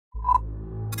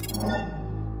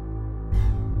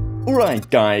Alright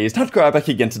guys, TacticalRab back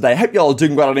again today. Hope y'all are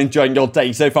doing well and enjoying your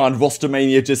day so far, and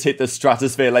Rostermania just hit the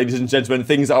stratosphere, ladies and gentlemen.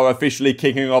 Things are officially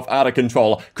kicking off out of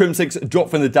control. Crimsix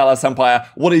dropped from the Dallas Empire.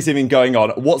 What is even going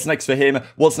on? What's next for him?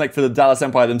 What's next for the Dallas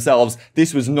Empire themselves?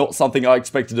 This was not something I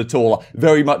expected at all.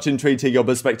 Very much intrigued to hear your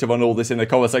perspective on all this in the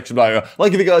comment section below.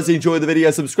 Like if you guys enjoyed the video,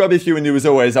 subscribe if you are new as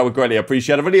always. I would greatly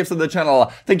appreciate it. If you're new to the channel,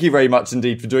 thank you very much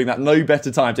indeed for doing that. No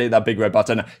better time to hit that big red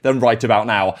button than right about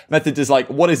now. Method is like,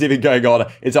 what is even going on?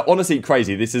 It's honestly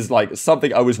crazy. This is like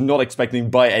something I was not expecting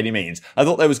by any means. I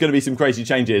thought there was going to be some crazy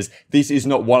changes. This is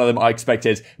not one of them I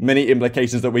expected. Many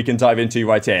implications that we can dive into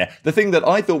right here. The thing that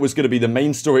I thought was going to be the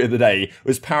main story of the day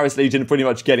was Paris Legion pretty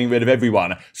much getting rid of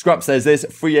everyone. Scump says this,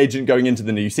 free agent going into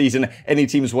the new season. Any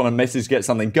teams want a message, get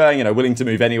something going and are willing to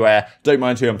move anywhere. Don't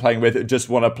mind who I'm playing with, just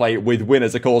want to play with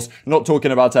winners, of course. Not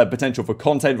talking about potential for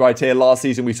content right here. Last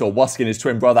season we saw Wusk and his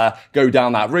twin brother go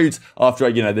down that route after,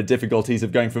 you know, the difficulties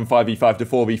of going from 5v5 to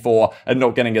 4v4 and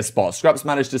not getting a spot. Scrap's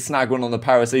managed to snag one on the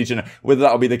Paris Legion. Whether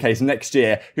that'll be the case next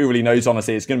year, who really knows,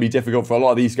 honestly. It's going to be difficult for a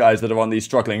lot of these guys that are on these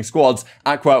struggling squads.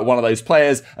 Aqua, one of those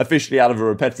players, officially out of a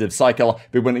repetitive cycle,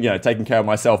 but when, you know, taking care of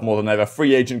myself more than ever.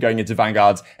 Free agent going into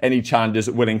Vanguards. Any challengers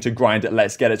willing to grind,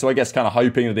 let's get it. So I guess kind of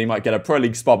hoping that he might get a Pro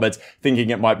League spot, but thinking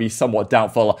it might be somewhat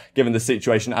doubtful given the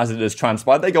situation as it has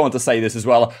transpired. They go on to say this as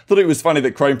well. Thought it was funny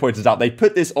that Chrome pointed out they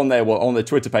put this on their, well, on their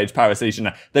Twitter page, Paris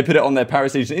Legion. They put it on their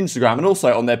Paris Legion Instagram and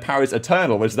also on their Paris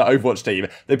Eternal, which is the Overwatch team.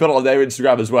 They put it on their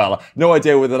Instagram as well. No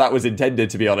idea whether that was intended,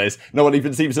 to be honest. No one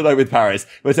even seems to know with Paris.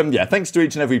 But yeah, thanks to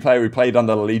each and every player who played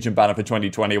under the Legion banner for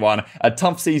 2021. A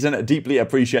tough season. Deeply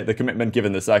appreciate the commitment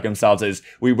given the circumstances.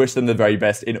 We wish them the very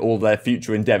best in all their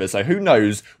future endeavours. So who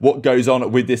knows what goes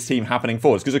on with this team happening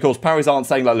forwards? Because of course Paris aren't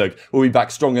saying like, look, we'll be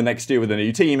back stronger next year with a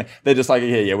new team. They're just like,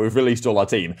 yeah, we've released all our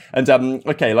team. And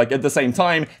okay, like at the same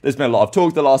time, there's been a lot of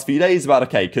talk the last few days about,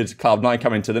 okay, could Cloud9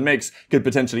 come into the mix? Could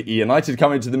potentially United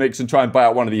come into the mix and try and buy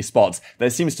out one of these spots? There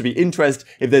seems to be interest.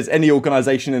 If there's any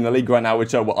organisation in the league right now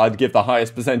which I'd give the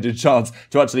highest percentage chance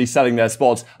to actually selling their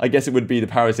spots, I guess it would be the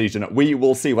Paris Legion. We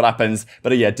will see what happens,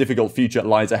 but yeah, difficult future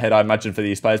lies ahead, I imagine, for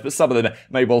these players, but some of them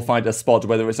may well find a spot,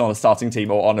 whether it's on a starting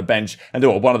team or on a bench, and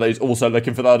one of those also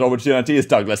looking for that opportunity is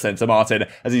Douglas Sensor Martin,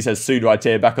 as he says soon right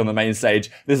here, back on the main stage.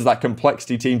 This is that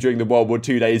complexity team during the World War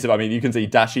II days of, I mean, you can see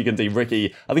Dashy, you can see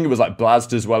Ricky, I think it was like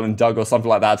Blast as well, and Doug or something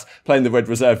like that, playing the Red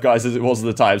Reserve guys as it was at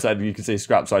the time, so you can see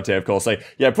Scraps right here, of course. So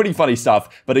yeah, pretty funny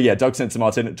stuff, but yeah, Doug Sensor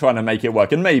Martin trying to make it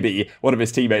work, and maybe one of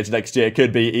his teammates next year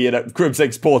could be Ian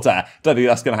Crimsix Porter. Don't think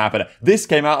that's going to happen. This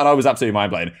came out and I was absolutely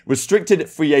mind blown. Restricted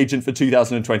free agent for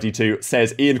 2022,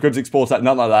 says Ian Crimsix Porter,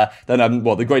 none other than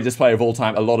well, the greatest player of all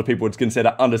time. A lot of people would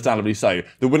consider, understandably so,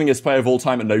 the winningest player of all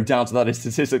time, and no doubt that is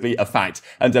statistically a fact,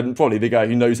 and probably the guy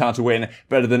who knows how to win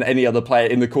better than any other player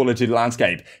in the Call of Duty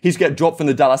landscape. He's get dropped from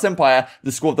the Dallas Empire,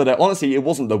 the squad that honestly, it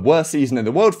wasn't the worst season in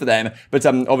the world for them, but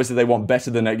obviously they want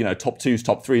better than, you know, top 2s,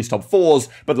 top 3s, top 4s,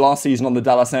 but last season on the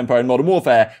Dallas Empire in Modern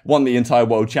Warfare won the entire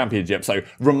World Championship, so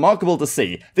remarkable to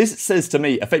see. This says to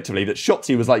me, effectively, that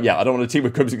Shotzzy was like, yeah, I don't want to team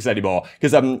with Crimsix anymore,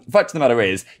 because fact of the matter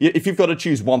is, if you've got to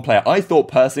choose one player, I thought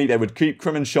personally they would keep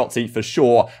Crim and Shotzzy for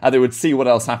sure, and they would see what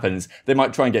else happens. They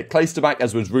might try and get Clayster back,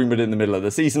 as was rumoured in the middle of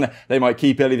the season. They might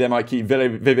keep ILLey, they might keep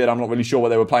Vivid, I'm not really sure what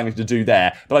they were planning to do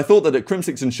there, but I thought that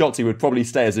Crimsix and Shotzzy would probably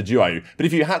stay as a duo. But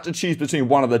if you had to choose between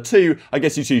one of the two, I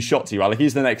guess you choose Shotzzy, right? Like,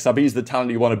 he's the next sub, he's the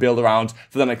talent you want to build around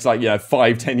for the next, like, you know,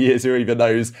 5-10 years, who even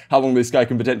knows how long this guy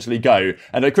can potentially go.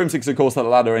 And Crimsix, of course, at the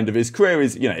latter end of his career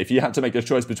is, you know, if you had to make a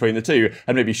choice between the two,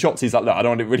 and maybe Shotzy's like, look, I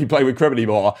don't want to really play with Crim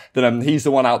anymore, then he's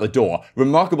the one out the door.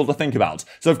 Remarkable to think about.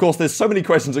 So, of course, there's so many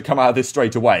questions that come out of this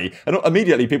straight away, and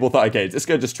immediately people thought, okay, this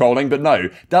guy just trolling, but no.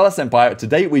 Dallas Empire,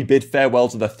 today we bid farewell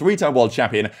to the 3-time world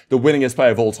champion, the winningest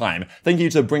player of all time. Thank you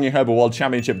to bringing home a world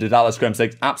championship to Dallas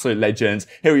Crimsix, absolute legends.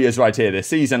 Here he is right here this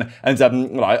season, and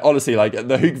honestly, like,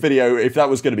 the Huke video, if that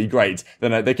was going to be great,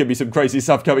 then there could be some crazy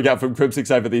stuff coming out from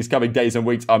Crimsix over these coming days and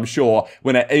weeks, I'm sure,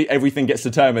 when everything gets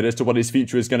determined as to what his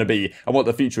future is going to be, and what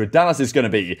the future of Dallas is going to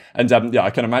be. And yeah, I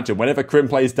can imagine whenever Crim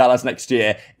plays Dallas next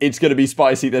year, it's going to be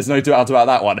spicy, there's no doubt about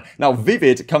that one. Now,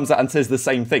 Vivid comes out and says the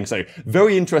same thing, so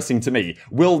very interesting to me.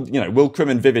 Will Crim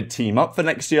and Vivid team up for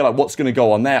next year? Like, what's going to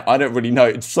go on there? I don't really know.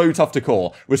 It's so tough to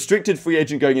call. Restricted free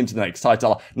agent going into the the next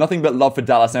title. Nothing but love for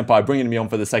Dallas Empire, bringing me on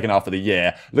for the second half of the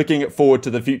year. Looking forward to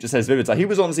the future, says Vivid. He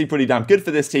was honestly pretty damn good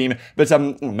for this team, but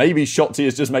maybe Shotzzy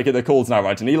is just making the calls now,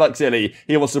 right? And he likes ILLey,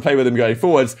 he wants to play with him going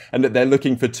forwards, and that they're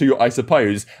looking for two, I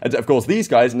suppose. And of course, these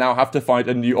guys now have to find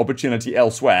a new opportunity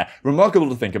elsewhere. Remarkable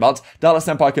to think about. Dallas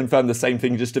Empire confirmed the same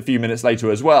thing just a few minutes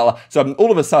later as well. So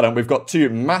all of a sudden, we've got two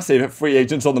massive free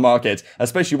agents on the market,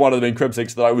 especially one of them in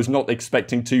Crimsix that I was not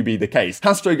expecting to be the case.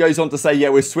 Hastro goes on to say, yeah,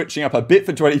 we're switching up a bit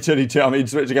for 2022. I mean,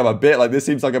 switching up a bit, like this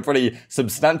seems like a pretty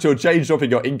substantial change,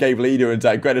 dropping your in-game leader and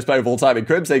greatest player of all time in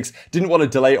Crimsix. Didn't want to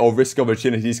delay or risk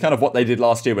opportunities, kind of what they did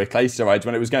last year with Priestahh, right?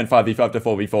 When it was going 5v5 to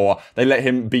 4v4, they let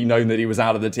him be known that he was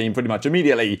out of the team pretty much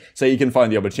immediately, so he can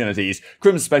find the opportunities.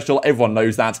 Crim's special, everyone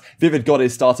knows that. Vivid got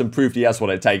his start and proved he has what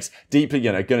it takes. Deeply,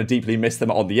 gonna deeply miss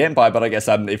them on the Empire, but I guess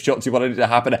if Shotzzy wanted it to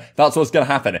happen, that's what's gonna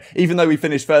happen. Even though we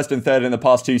finished first and third in the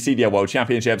past two CDL World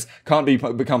Championships, can't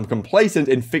become complacent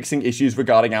in fixing issues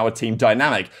regarding our team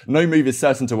dynamic. No move is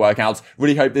certain to work out.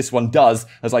 Really hope this one does,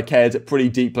 as I cared pretty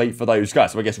deeply for those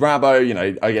guys. So I guess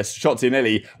Rabo, I guess Shotzzy and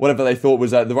ILLey, whatever they thought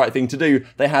was the right thing to do,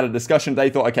 they had a discussion. They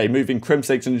thought, okay, moving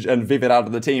Crimsix and Vivid out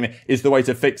of the team is the way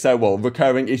to fix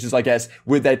recurring issues, I guess,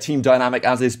 with their team dynamic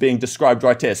as is being described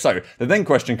right here. So the then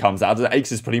question comes out, and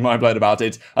Ace is pretty mind blown about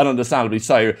it, and understandably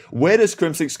so. Where does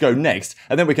Crimsix go next?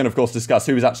 And then we can of course discuss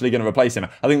who is actually going to replace him.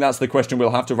 I think that's the question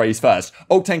we'll have to raise first.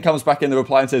 Octane comes back in the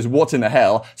reply and says, what in the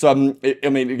hell? So I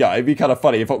mean, yeah, it'd be kind of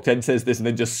funny if Octane says this and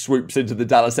then just swoops into the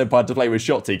Dallas Empire to play with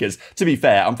Shotzzy, because to be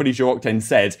fair, I'm pretty sure Octane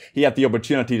said he had the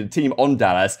opportunity to team on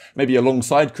Dallas, maybe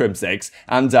alongside Crimsix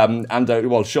and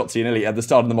Shotzzy and ILLey at the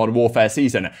start of the Modern Warfare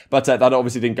season, but that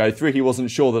obviously didn't go through. He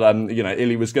wasn't sure that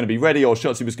ILLey was going to be ready or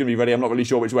Shotzzy was going to be ready. I'm not really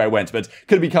sure which way it went, but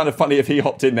could be kind of funny if he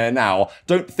hopped in there now.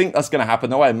 Don't think that's going to happen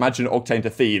though. I imagine Octane to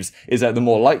Thieves is the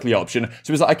more likely option.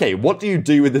 So it's like, okay, what do you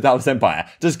do with the Dallas Empire?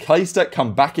 Does Priestahh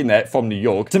come back in there from New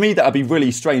York? To me, that would be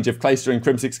really strange if Priestahh and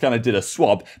Crimsix kind of did a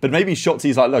swap, but maybe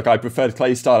Shotzzy's like, look, I preferred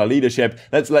Clay's style of leadership.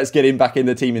 Let's get him back in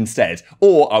the team instead.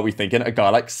 Or are we thinking a guy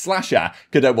like Slasher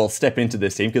could step into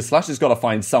this team, because Slasher's got to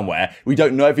find somewhere. We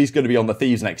don't know if he's going to be on the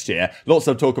Thieves next year. Lots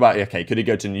of talk about, okay, could he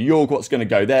go to New York? What's going to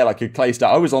go there? Like a Priestahh.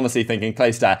 I was honestly thinking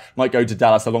Priestahh might go to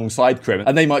Dallas alongside Crim,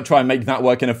 and they might try and make that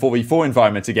work in a 4v4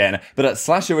 environment again. But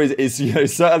Slasher is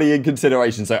certainly in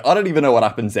consideration. So I don't even know what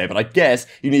happens there, but I guess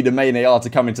you need a main AR to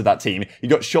come into that team. You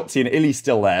got Shotzzy and ILLey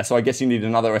still there, so I guess you need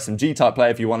another SMG type player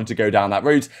if you wanted to go down that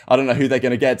route. I don't know who they're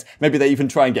going to get. Maybe they even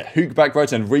try and get Huke back,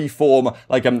 right, and reform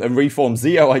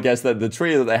Zeo, I guess, the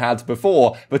trio that they had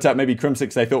before. But maybe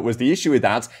Crimsix they thought was the issue with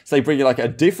that, so they bring in like a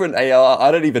different AR.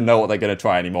 I don't even know what they're going to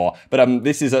try anymore. But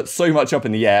this is so much up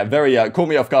in the air. Very caught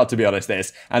me off guard, to be honest,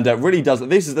 this. And really does,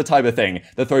 this is the type of thing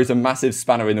that throws a massive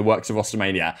spanner in the works of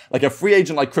Rostermania. Like a free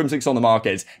agent like Crimsix on the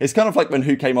market, it's kind of like when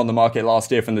Huke came on the market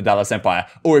last year from the Dallas Empire,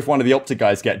 or if one of the OpTic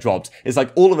guys get dropped. It's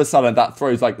like all of a sudden that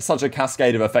throws like such a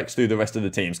cascade of effects through the rest of the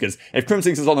teams, because if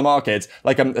Crimsix is on the market,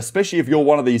 like especially if you're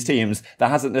one of these teams that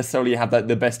hasn't necessarily had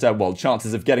the best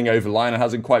chances of getting over the line and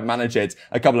hasn't quite managed it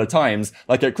a couple of times,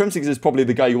 like Crimsix is probably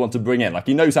the guy you want to bring in. Like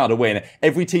he knows how to win.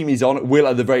 Every team he's on will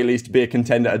at the very least be a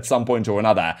contender at some point or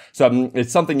another. So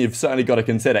it's something you've certainly got to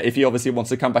consider if he obviously wants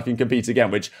to come back and compete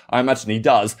again, which I imagine he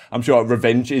does. I'm sure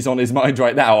revenge is on his mind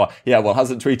right now. Yeah,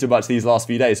 hasn't tweeted much these last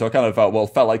few days, so I kind of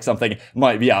felt like something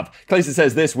might be up. Clayson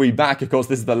says this, we back. Of course,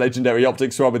 this is the legendary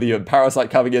OpTic swap with the Parasite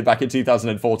coming in back in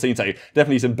 2014, so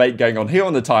definitely some bait going on here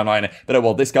on the timeline.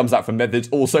 But this comes out from Methods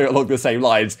also along the same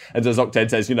lines, and as Octane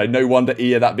says, no wonder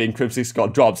that being Crimsix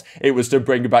got dropped. It was to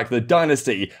bring back the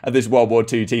dynasty of this World War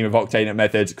II team of Octane at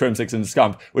Methods, Crimsix and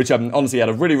Scump, which honestly had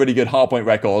a really, really good hardpoint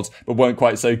record, but weren't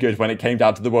quite so good when it came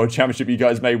down to the World Championship. You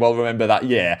guys may well remember that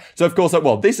year. So of course,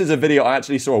 this is a video I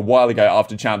actually saw a while ago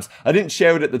after Champs. I didn't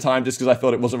share it at the time just because I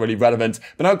thought it wasn't really relevant,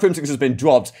 but now Crimsix has been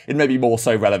dropped, it may be more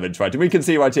so relevant, right? And we can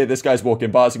see right here, this guy's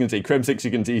walking by, so you can see Crimsix,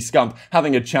 you can see Scump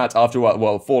having a chat after,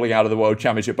 falling out of the World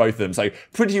Championship, both of them. So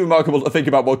pretty remarkable to think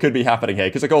about what could be happening here,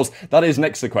 because of course, that is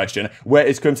next to the question, where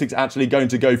is Crimsix actually going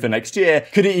to go for next year?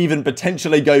 Could he even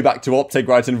potentially go back to OpTic,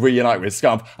 right, and reunite with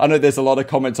Scump? I know there's a lot of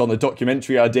comments on the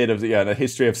documentary I did of the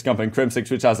history of Scump and Crimsix,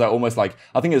 which has almost like,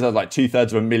 I think it has like 2/3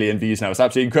 of a million views now. It's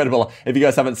absolutely incredible if you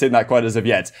guys haven't seen that quite as of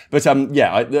yet. But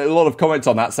yeah, a lot of comments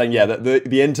on that saying, yeah, that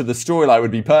the end to the storyline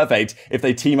would be perfect if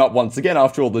they team up once again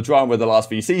after all the drama of the last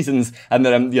few seasons, and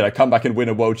then come back and win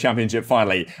a world championship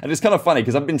finally. And it's kind of funny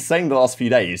because I've been saying the last few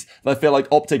days that I feel like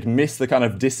OpTic missed the kind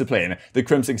of discipline that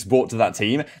Crimsix brought to that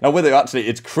team. Now whether actually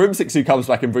it's Crimsix who comes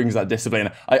back and brings that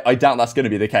discipline, I doubt that's going to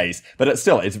be the case. But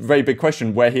still, it's a very big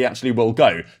question where he actually will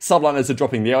go. Subliners are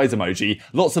dropping the eyes emoji.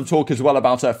 Lots of talk as well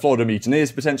about Florida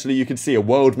Mutineers. Potentially you could see a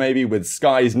world maybe with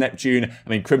Skies, Neptune. I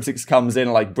mean, Crimsix comes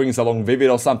in, like brings along Vivid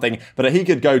or something. thing, but he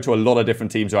could go to a lot of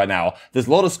different teams right now. There's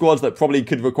a lot of squads that probably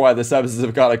could require the services of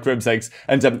a guy like Crimsix,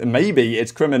 and maybe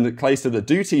it's Crim and Clayster that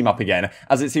do team up again,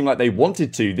 as it seemed like they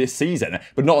wanted to this season,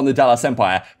 but not on the Dallas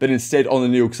Empire, but instead on the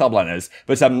New York subliners.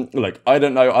 But look, I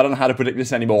don't know how to predict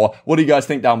this anymore. What do you guys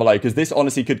think down below? Because this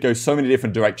honestly could go so many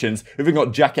different directions. We've even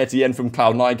got Jack Etienne from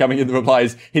Cloud9 coming in the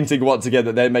replies, hinting once again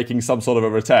that they're making some sort of a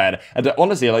return. And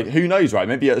honestly, like, who knows, right?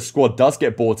 Maybe a squad does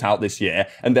get bought out this year,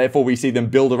 and therefore we see them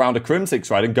build around a Crimsix,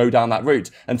 right, and go down that route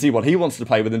and see what he wants to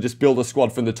play with, and just build a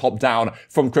squad from the top down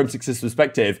from Crimsix's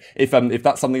perspective, if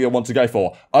that's something they want to go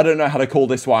for. I don't know how to call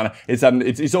this one. It's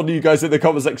on you guys in the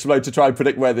comments section below to try and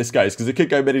predict where this goes, because it could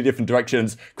go many different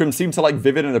directions. Crim seem to like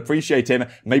Vivid and appreciate him.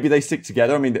 Maybe they stick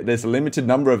together. I mean, there's a limited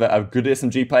number of good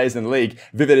SMG players in the league.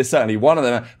 Vivid is certainly one of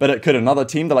them, but could another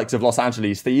team, the likes of Los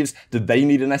Angeles Thieves, did they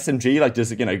need an SMG? Like,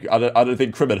 just, you know, I don't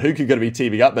think Crim and Huke are going to be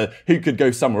teaming up, but Huke could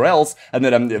go somewhere else, and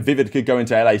then Vivid could go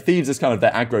into LA Thieves as kind of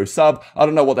their aggro sub. I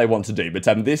don't know what they want to do, but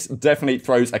this definitely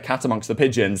throws a cat amongst the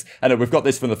pigeons, and we've got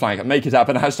this from the flank. Make it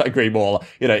happen, hashtag green ball.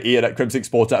 You know, Ian at Crimsix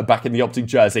Sporter back in the OpTic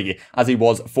jersey, as he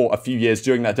was for a few years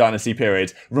during that dynasty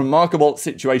period. Remarkable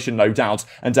situation, no doubt.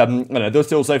 And you know,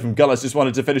 there's also from Gunless, just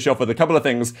wanted to finish off with a couple of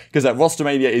things, because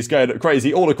Rostermania is going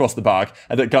crazy all across the park,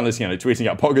 and Gunless, you know, tweeting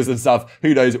out poggers and stuff.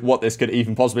 Who knows what this could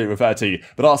even possibly refer to,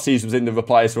 but Arcitys was in the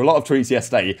replies for a lot of tweets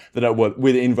yesterday that were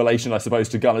in relation, I suppose,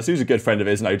 to Gunless, who's a good friend of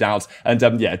his, no doubt, and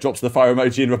yeah, drops the fire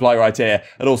emoji in reply right here,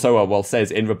 and also, well,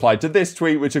 says in reply to this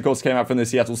tweet, which of course came out from the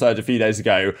Seattle Surge a few days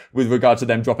ago, with regard to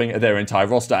them dropping their entire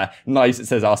roster. Nice, it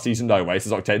says Arcitys, no way,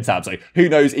 says Octane Tab, so who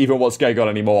knows even what's going on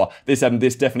anymore. This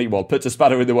definitely, well, puts a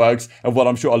spanner in the works of what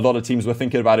I'm sure a lot of teams were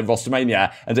thinking about in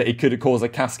Rostermania, and it could cause a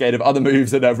cascade of other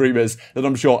moves and rumours that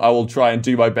I'm sure I will try and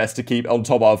do my best to keep on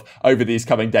top of over these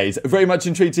coming days. Very much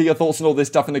intrigued to your thoughts on all this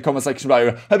stuff in the comment section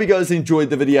below. Hope you guys enjoyed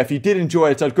the video. If you did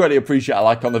enjoy it, I'd greatly appreciate a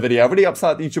like on the video. Really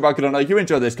upset the YouTube algorithm. I know you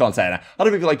enjoyed this content. I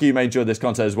don't feel like you may enjoy this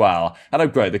content as well, and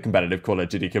I've grown the competitive Call of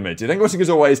Duty community. Thank you for watching as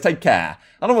always. Take care,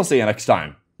 and I will see you next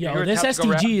time. Yo, this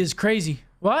SDG is crazy.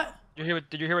 What? Did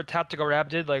you hear what TacticalRab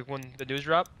did, like, when the news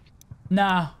dropped?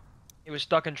 Nah. He was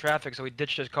stuck in traffic, so he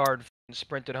ditched his car and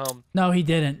sprinted home. No, he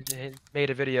didn't. He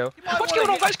made a video. What's going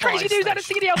on, guys? Crazy news out of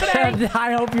CDL today!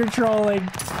 I hope you're trolling.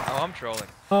 Oh, I'm trolling.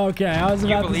 Okay, I was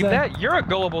about to say. You believe that? You're a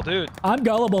gullible dude. I'm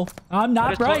gullible. I'm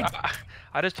not bright.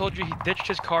 I just told you he ditched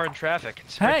his car in traffic and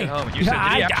sprinted home. And you said,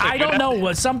 I don't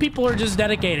know. Some people are just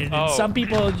dedicated. And some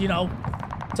people, you know,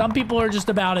 some people are just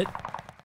about it.